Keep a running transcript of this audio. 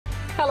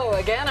Hello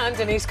again, I'm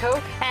Denise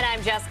Koch. And I'm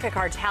Jessica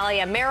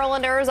Cartalia.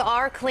 Marylanders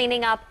are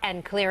cleaning up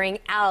and clearing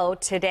out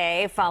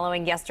today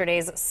following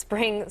yesterday's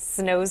spring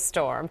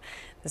snowstorm.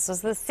 This was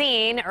the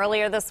scene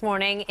earlier this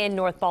morning in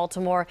North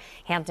Baltimore.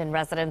 Hampton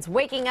residents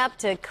waking up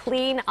to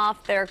clean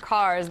off their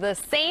cars. The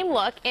same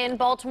look in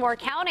Baltimore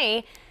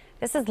County.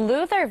 This is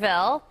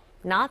Lutherville.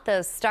 Not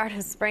the start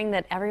of spring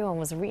that everyone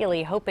was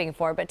really hoping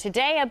for, but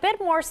today a bit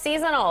more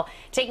seasonal.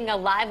 Taking a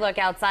live look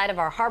outside of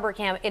our harbor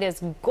camp, it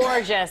is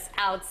gorgeous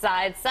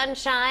outside.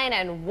 Sunshine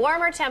and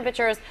warmer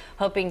temperatures,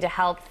 hoping to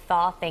help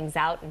thaw things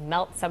out and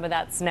melt some of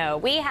that snow.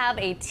 We have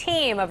a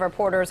team of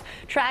reporters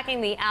tracking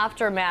the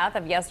aftermath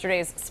of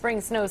yesterday's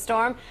spring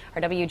snowstorm.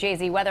 Our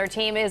WJZ weather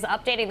team is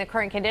updating the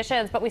current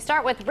conditions, but we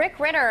start with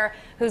Ritter,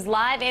 who's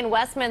live in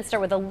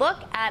Westminster with a look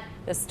at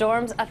the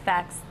storm's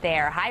effects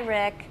there. Hi,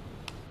 Rick.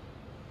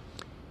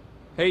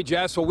 Hey,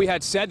 Jess. Well, we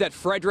had said that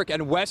Frederick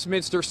and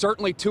Westminster,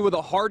 certainly two of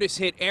the hardest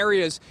hit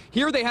areas.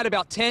 Here they had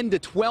about 10 to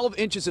 12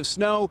 inches of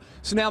snow.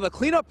 So now the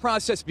cleanup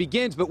process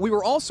begins, but we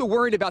were also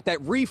worried about that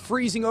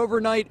refreezing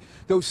overnight.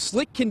 Those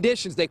slick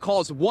conditions, they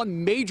caused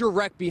one major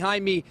wreck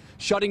behind me,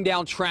 shutting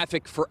down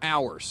traffic for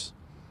hours.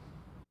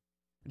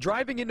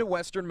 Driving into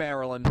western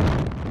Maryland,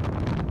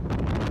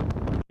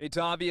 it's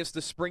obvious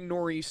the spring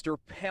nor'easter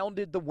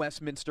pounded the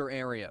Westminster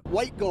area.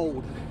 White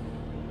gold.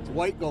 It's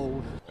white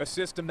gold. A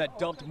system that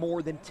dumped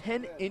more than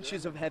 10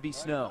 inches of heavy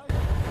snow,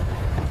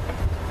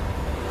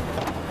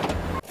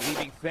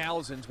 leaving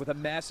thousands with a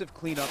massive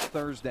cleanup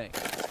Thursday.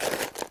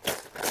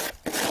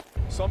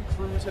 Some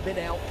crews have been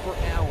out for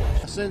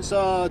hours. Since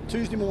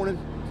Tuesday morning,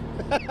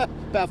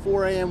 about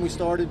 4 a.m. we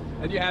started.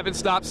 And you haven't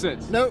stopped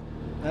since? Nope,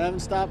 I haven't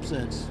stopped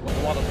since.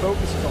 While the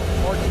focus is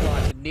on parking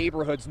lots and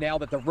neighborhoods now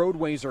that the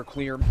roadways are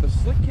clear, the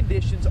slick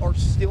conditions are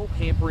still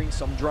hampering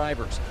some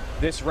drivers.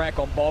 This wreck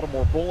on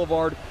Baltimore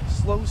Boulevard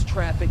slows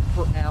traffic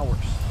for hours.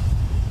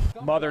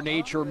 Mother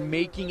Nature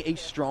making a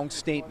strong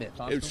statement.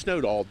 It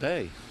snowed all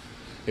day.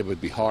 It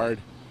would be hard,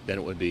 then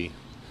it would be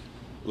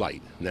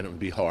light, and then it would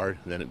be hard,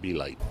 and then it'd be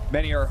light.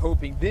 Many are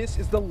hoping this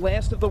is the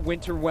last of the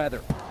winter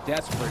weather,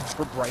 desperate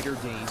for brighter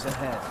days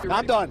ahead.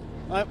 I'm done.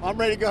 I'm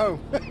ready to go.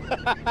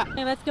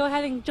 Okay, let's go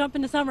ahead and jump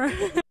into summer.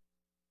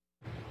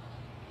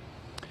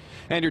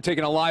 And you're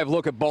taking a live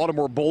look at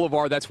Baltimore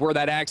Boulevard. That's where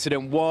that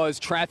accident was.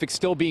 Traffic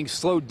still being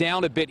slowed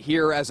down a bit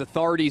here as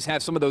authorities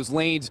have some of those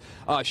lanes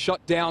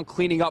shut down,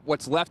 cleaning up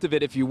what's left of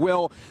it, if you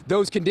will.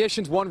 Those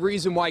conditions, one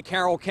reason why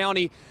Carroll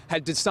County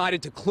had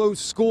decided to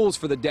close schools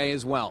for the day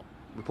as well.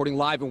 Reporting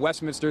live in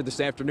Westminster this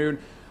afternoon,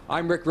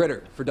 I'm Rick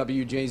Ritter for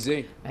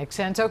WJZ. Makes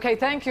sense. Okay,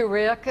 thank you,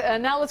 Rick.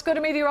 Now let's go to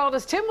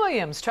meteorologist Tim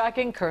Williams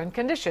tracking current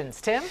conditions.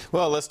 Tim?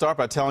 Well, let's start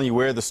by telling you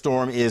where the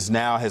storm is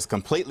now. Has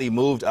completely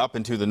moved up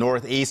into the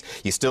northeast.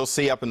 You still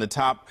see up in the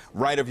top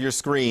right of your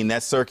screen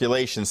that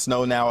circulation.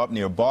 Snow now up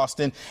near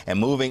Boston and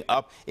moving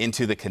up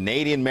into the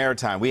Canadian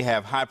Maritime. We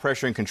have high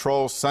pressure in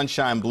control,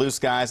 sunshine, blue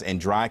skies, and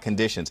dry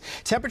conditions.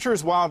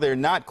 Temperatures, while they're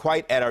not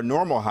quite at our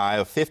normal high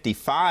of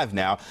 55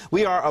 now,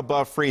 we are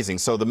above freezing.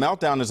 So the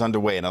meltdown is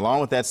underway. And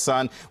along with that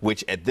sun,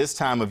 which at this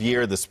time of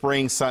year, the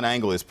spring sun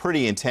angle is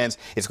pretty intense.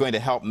 It's going to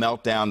help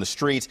melt down the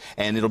streets,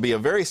 and it'll be a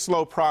very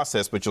slow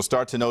process, but you'll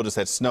start to notice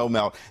that snow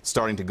melt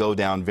starting to go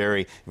down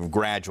very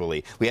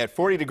gradually. We had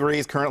 40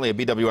 degrees currently at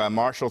BWI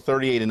Marshall,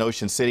 38 in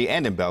Ocean City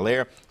and in Bel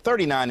Air,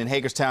 39 in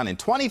Hagerstown, and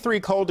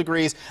 23 cold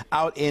degrees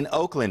out in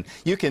Oakland.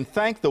 You can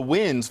thank the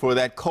winds for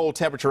that cold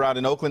temperature out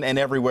in Oakland and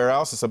everywhere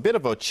else. It's a bit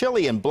of a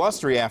chilly and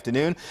blustery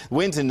afternoon.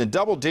 Winds in the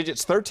double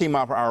digits, 13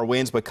 mile per hour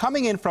winds, but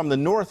coming in from the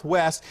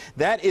northwest,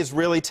 that is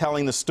really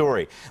telling the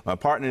story. My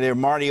partner there,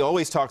 Marty,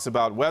 always talks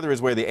about weather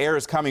is where the air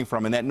is coming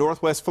from, and that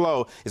northwest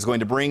flow is going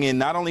to bring in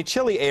not only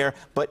chilly air,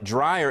 but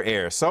drier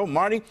air. So,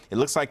 Marty, it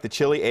looks like the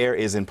chilly air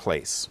is in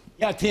place.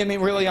 Yeah, Tim, it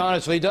really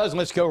honestly does.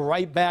 Let's go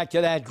right back to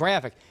that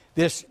graphic.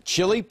 This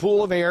chilly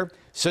pool of air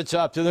sits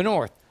up to the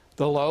north.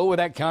 The low, with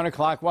that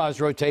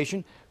counterclockwise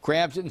rotation,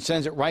 grabs it and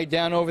sends it right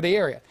down over the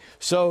area.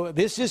 So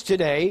this is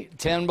today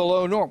 10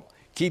 below normal.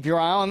 Keep your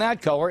eye on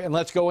that color, and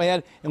let's go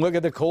ahead and look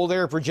at the cold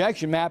air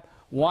projection map.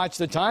 Watch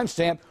the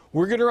timestamp.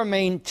 We're going to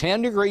remain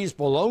 10 degrees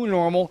below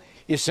normal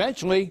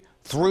essentially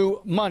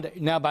through Monday.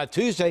 Now, by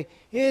Tuesday,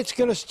 it's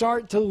going to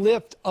start to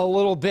lift a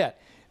little bit.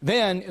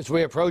 Then, as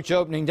we approach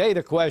opening day,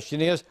 the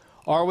question is,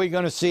 are we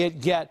going to see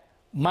it get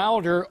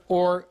milder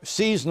or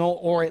seasonal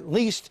or at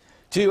least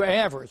to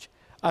average?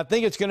 I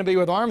think it's going to be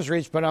with arm's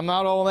reach, but I'm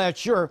not all that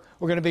sure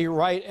we're going to be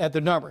right at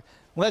the number.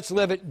 Let's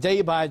live it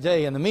day by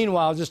day. In the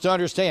meanwhile, just to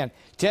understand,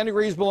 10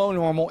 degrees below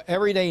normal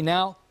every day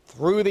now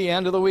through the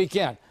end of the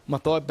weekend. I'm going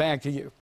to throw it back to you.